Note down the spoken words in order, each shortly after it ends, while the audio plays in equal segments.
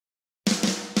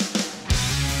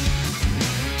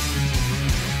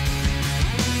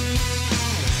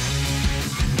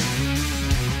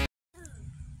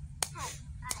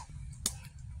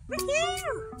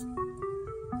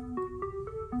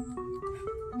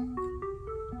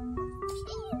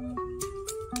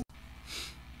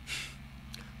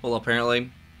Well,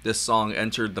 apparently, this song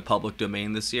entered the public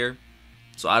domain this year,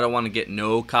 so I don't want to get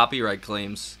no copyright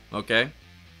claims, okay?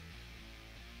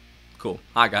 Cool.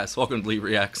 Hi guys, welcome to Bleed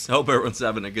Reacts. I hope everyone's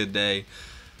having a good day.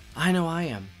 I know I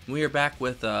am. We are back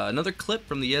with another clip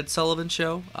from the Ed Sullivan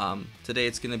Show. Today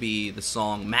it's going to be the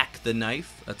song Mack the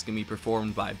Knife. That's going to be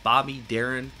performed by Bobby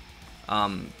Darin.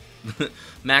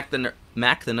 Mack the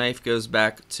Knife goes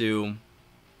back to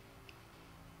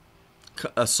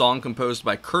a song composed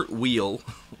by Kurt Weill,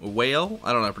 I don't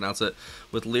know how to pronounce it,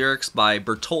 with lyrics by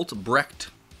Bertolt Brecht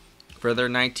for their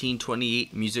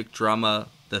 1928 music drama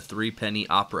The Threepenny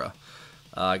Opera.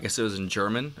 I guess it was in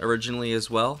German originally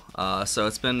as well. So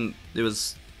it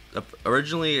was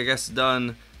originally, I guess,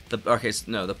 done.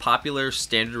 The popular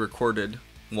standard recorded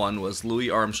one was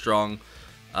Louis Armstrong,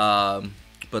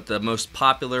 but the most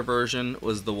popular version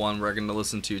was the one we're going to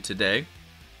listen to today,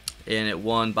 and it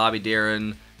won Bobby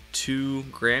Darin 2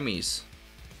 Grammys,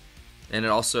 and it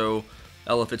also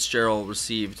Ella Fitzgerald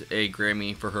received a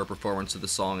Grammy for her performance of the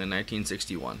song in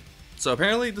 1961. So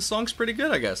apparently the song's pretty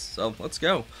good, I guess. So let's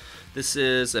go. This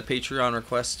is a Patreon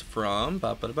request from,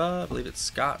 I believe it's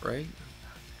Scott, right?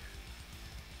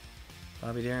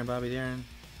 Bobby Darin.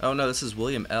 Oh no, this is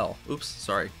William L. Oops,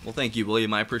 sorry. Well, thank you,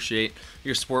 William. I appreciate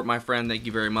your support, my friend. Thank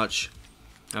you very much.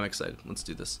 I'm excited. Let's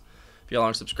do this. If y'all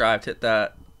aren't subscribed, hit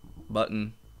that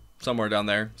button somewhere down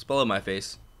there. It's below my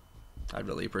face. I'd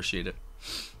really appreciate it.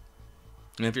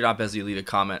 And if you're not busy, leave a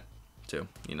comment too.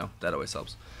 You know, that always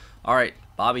helps. Alright,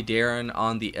 Bobby Darin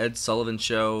on the Ed Sullivan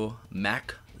Show,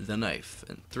 Mack the Knife.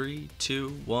 In 3, 2,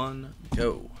 1,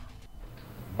 go.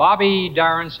 Bobby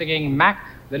Darin singing Mack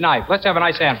the Knife. Let's have a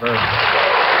nice hand for her.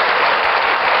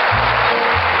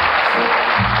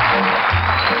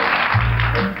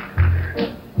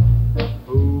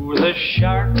 Oh, the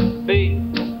shark bait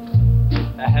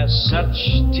has such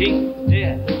teeth,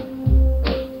 dear,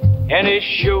 and it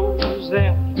shows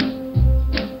them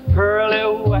pearly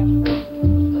white.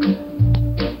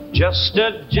 Just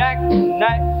a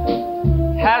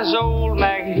jackknife has old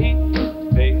Mack Heath,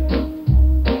 babe,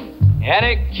 and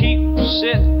it keeps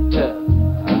it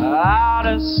out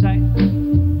of sight.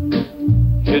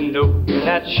 You know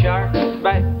that shark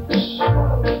bites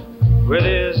with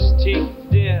his teeth,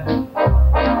 dear.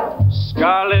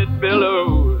 Scarlet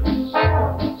billows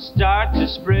start to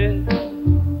spread,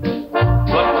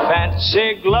 but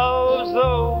fancy gloves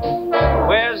though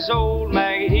wears old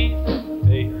Mack Heath,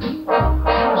 babe.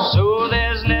 So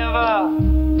there's never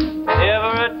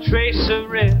ever a trace of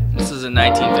red. This is in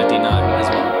 1959 as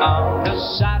well. On the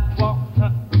sidewalk,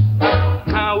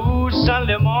 ooh,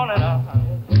 Sunday morning,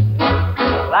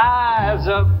 lives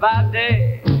up by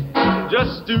day,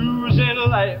 just oozing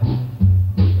life.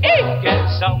 And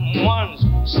someone's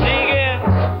sneaking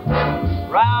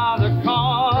round the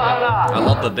corner. I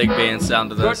love the big band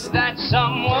sound of this. Could that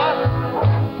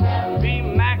someone be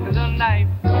Mack the Knife?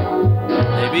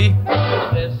 Maybe.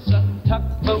 There's a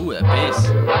tugboat. Ooh, that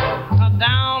bass.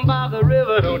 Down by the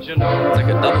river, don't you know? It's like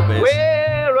a double bass.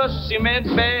 Where a cement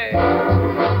bag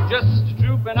just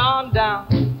drooping on down.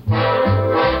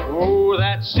 Oh,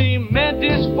 that cement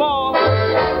is for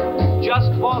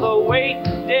just for the weight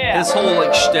there. His whole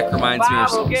like shtick reminds me of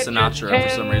Sinatra for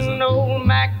some reason. Old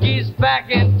Mackie's back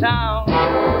in town.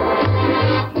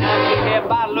 Now you hear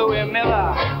about Louis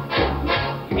Miller.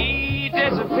 He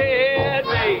disappeared,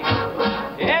 babe,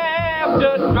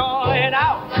 after drawing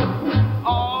out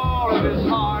all of his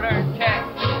hard-earned cash.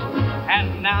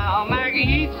 And now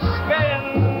Mackie's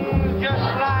spinning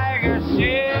just like a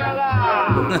sailor.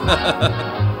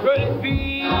 Could it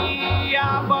be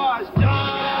our boys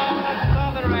done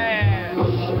Southern Ranch?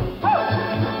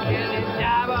 Whoa! Is it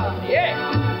Jabba? Yeah!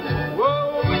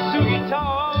 Whoa, Sugi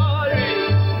Tory!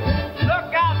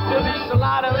 Look out for this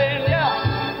lot of India!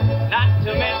 Not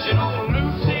to mention old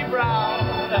Lucy Brown.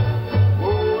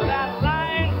 Oh, that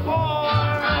line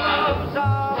forms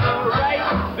all the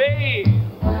right, babe.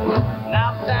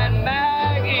 Now that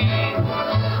Maggie's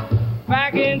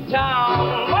back in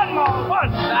town. One more,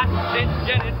 that's it,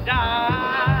 Jenny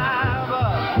Diver.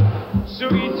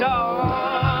 Sugi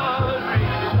Tory.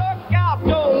 Look out,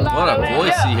 don't lie. What a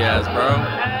voice he has, bro.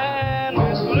 And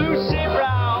Miss Lucy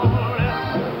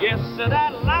Brown. Yes, so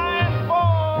that line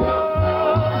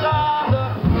falls on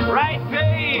the right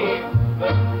page.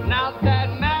 Now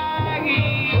that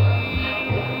Maggie's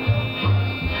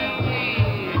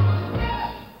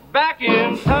back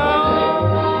in town.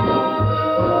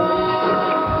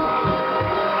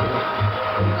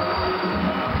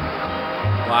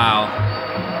 Wow.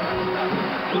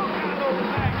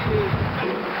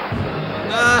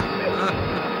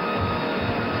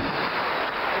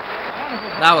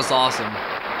 That was awesome.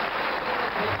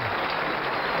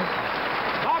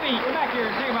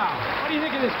 do you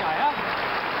think of this guy, huh?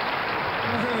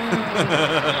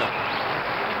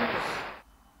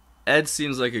 Ed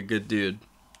seems like a good dude.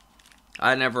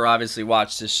 I never obviously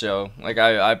watched his show. Like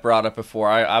I brought up before,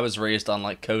 I was raised on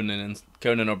like Conan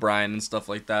O'Brien and stuff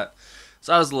like that.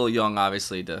 So I was a little young,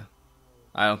 obviously.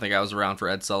 I don't think I was around for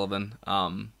Ed Sullivan.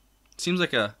 Seems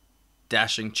like a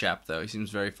dashing chap though. He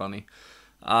seems very funny.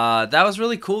 That was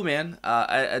really cool, man.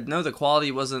 I know the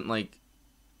quality wasn't like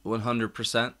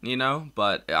 100%, you know,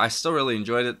 but I still really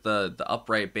enjoyed it. The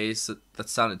upright bass that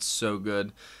sounded so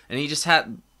good, and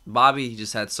Bobby. He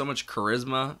just had so much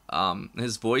charisma.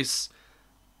 His voice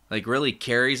like really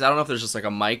carries. I don't know if there's just like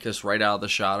a mic just right out of the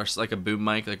shot or like a boom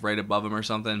mic like right above him or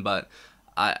something, but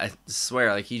I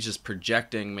swear like he's just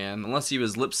projecting, man. Unless he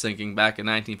was lip syncing back in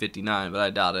 1959, but I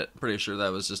doubt it. Pretty sure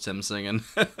that was just him singing.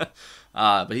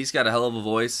 But he's got a hell of a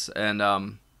voice, and I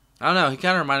don't know. He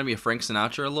kind of reminded me of Frank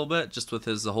Sinatra a little bit, just with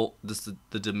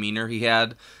the demeanor he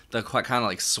had, the kind of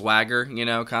like swagger, you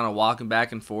know, kind of walking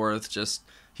back and forth. Just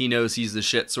he knows he's the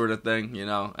shit sort of thing, you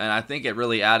know. And I think it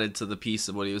really added to the piece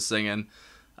of what he was singing.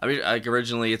 I mean, like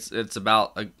originally it's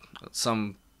about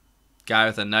some guy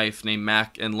with a knife named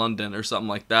Mack in London or something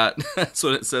like that. That's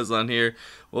what it says on here.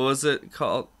 What was it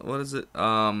called? What is it?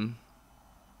 The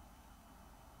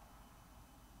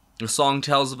song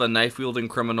tells of a knife-wielding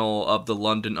criminal of the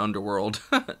London underworld.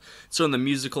 It's from the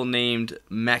musical named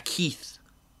Macheath,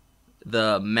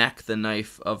 the Mack the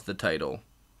knife of the title.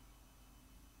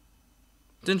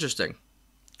 It's interesting.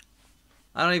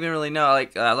 I don't even really know.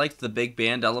 I liked the big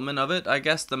band element of it, I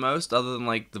guess, the most, other than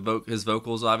like his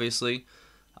vocals, obviously.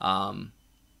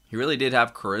 He really did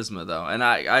have charisma, though, and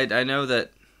I know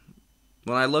that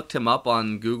when I looked him up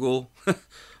on Google,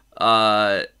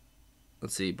 let's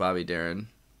see, Bobby Darin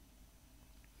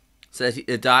said he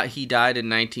died in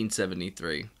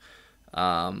 1973.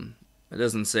 It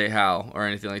doesn't say how or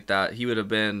anything like that. He would have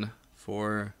been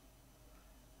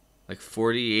like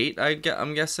 48,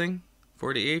 I'm guessing.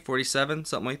 48, 47,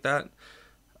 something like that.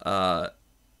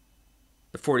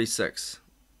 46.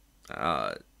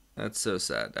 That's so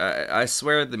sad. I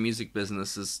swear the music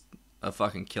business is a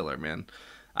fucking killer, man.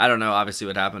 I don't know obviously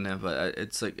what happened to him, but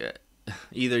it's like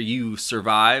either you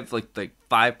survive, like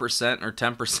 5% or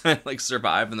 10% like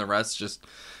survive, and the rest just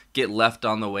get left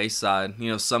on the wayside.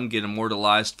 You know, some get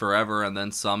immortalized forever, and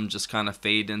then some just kind of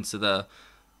fade into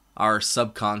our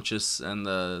subconscious and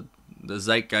the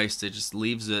zeitgeist. It just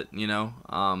leaves it, you know.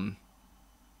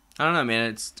 I don't know,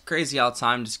 man. It's crazy how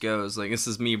time just goes. Like, this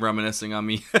is me reminiscing on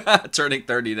me turning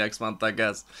 30 next month, I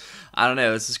guess. I don't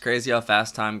know. It's just crazy how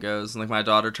fast time goes. Like, my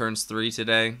daughter turns 3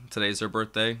 today. Today's her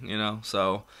birthday, you know.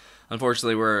 So,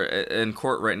 unfortunately, we're in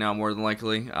court right now, more than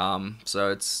likely.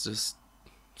 So, it's just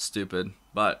stupid.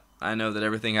 But I know that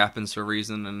everything happens for a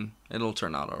reason, and it'll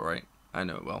turn out all right. I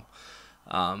know it will.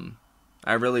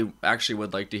 I really actually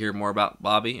would like to hear more about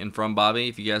Bobby and from Bobby.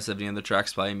 If you guys have any other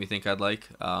tracks by him you think I'd like.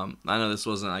 I know this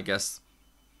wasn't, I guess,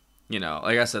 you know,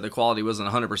 like I said, the quality wasn't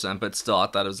 100%, but still I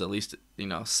thought it was at least, you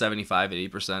know, 75,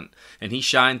 80%. And he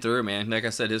shined through, man. Like I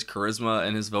said, his charisma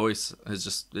and his voice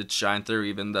it shined through,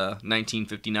 even the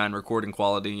 1959 recording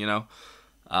quality, you know.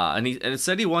 And it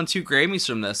said he won 2 Grammys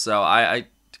from this, so I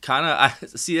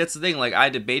see, that's the thing. Like, I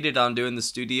debated on doing the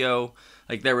studio.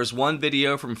 Like, there was one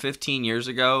video from 15 years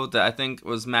ago that I think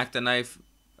was Mack the Knife,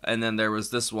 and then there was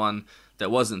this one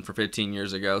that wasn't for 15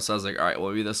 years ago. So I was like, all right, well,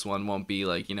 maybe this one won't be,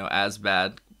 like, you know, as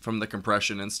bad from the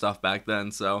compression and stuff back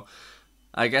then. So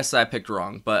I guess I picked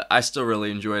wrong, but I still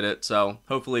really enjoyed it. So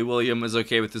hopefully William is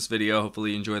okay with this video.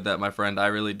 Hopefully you enjoyed that, my friend. I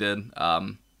really did.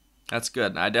 That's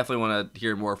good. I definitely want to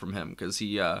hear more from him because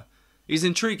he's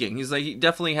intriguing. He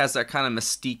definitely has that kind of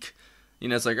mystique. You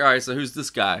know, it's like, all right, so who's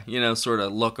this guy? You know, sort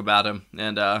of look about him.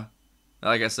 And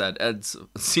like I said, Ed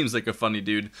seems like a funny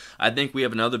dude. I think we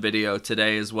have another video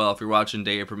today as well, if you're watching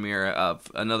day of premiere,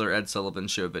 of another Ed Sullivan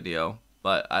Show video.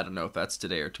 But I don't know if that's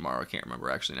today or tomorrow. I can't remember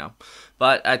actually now.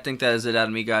 But I think that is it out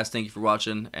of me, guys. Thank you for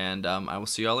watching, and I will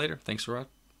see y'all later. Thanks for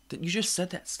watching. You just said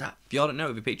that. Stop. If y'all don't know,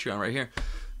 we have a Patreon right here.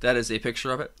 That is a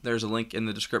picture of it. There's a link in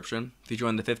the description. If you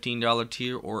join the $15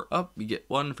 tier or up, you get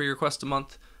one free request a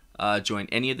month. Join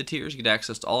any of the tiers. You get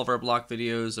access to all of our block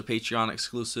videos, the Patreon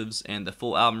exclusives, and the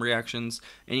full album reactions.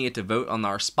 And you get to vote on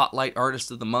our Spotlight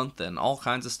Artist of the Month and all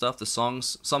kinds of stuff, some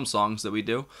songs that we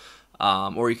do.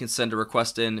 Or you can send a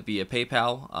request in via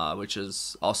PayPal, which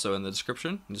is also in the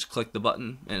description. You just click the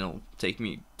button, and it'll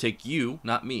take you,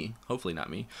 not me, hopefully not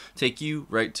me, take you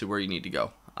right to where you need to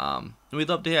go. And we'd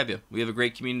love to have you. We have a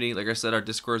great community. Like I said, our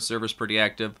Discord server is pretty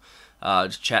active,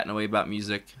 just chatting away about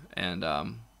music, and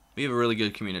we have a really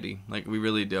good community. Like, we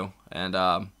really do. And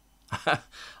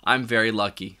I'm very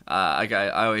lucky. I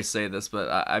always say this,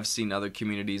 but I've seen other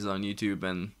communities on YouTube,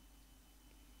 and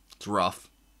It's rough.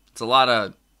 It's a lot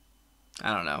of,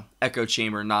 I don't know, echo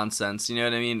chamber nonsense, you know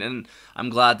what I mean? And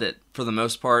I'm glad that, for the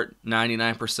most part,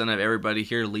 99% of everybody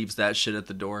here leaves that shit at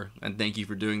the door. And thank you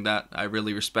for doing that. I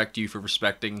really respect you for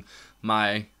respecting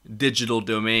my digital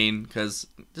domain, because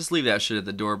just leave that shit at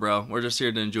the door, bro. We're just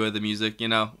here to enjoy the music, you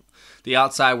know? The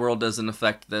outside world doesn't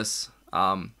affect this.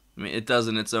 I mean, it does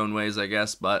in its own ways, I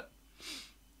guess, but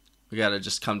we gotta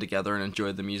just come together and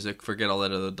enjoy the music. Forget all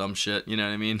that other dumb shit, you know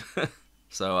what I mean?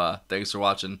 So, thanks for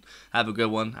watching. Have a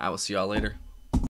good one. I will see y'all later.